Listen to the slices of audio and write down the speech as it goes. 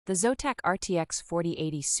The ZOTAC RTX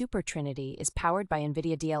 4080 Super Trinity is powered by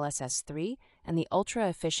NVIDIA DLSS 3 and the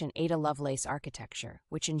ultra-efficient Ada Lovelace architecture,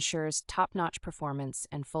 which ensures top-notch performance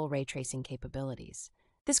and full ray tracing capabilities.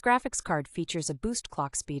 This graphics card features a boost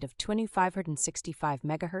clock speed of 2565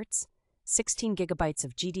 MHz, 16 GB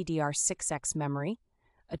of GDDR6X memory,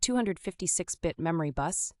 a 256-bit memory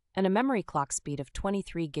bus, and a memory clock speed of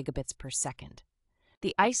 23 gigabits per second.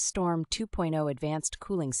 The IceStorm 2.0 advanced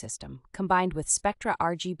cooling system, combined with SPECTRA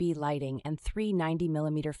RGB lighting and three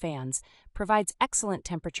 90mm fans, provides excellent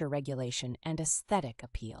temperature regulation and aesthetic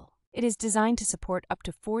appeal. It is designed to support up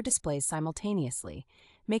to 4 displays simultaneously,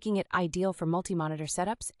 making it ideal for multi-monitor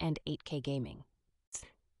setups and 8K gaming.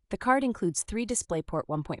 The card includes 3 DisplayPort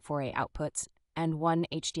 1.4a outputs and 1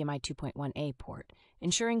 HDMI 2.1a port,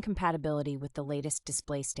 ensuring compatibility with the latest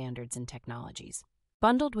display standards and technologies.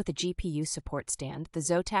 Bundled with a GPU support stand, the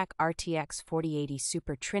ZOTAC RTX 4080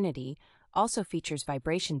 Super Trinity also features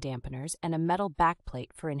vibration dampeners and a metal backplate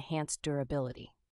for enhanced durability.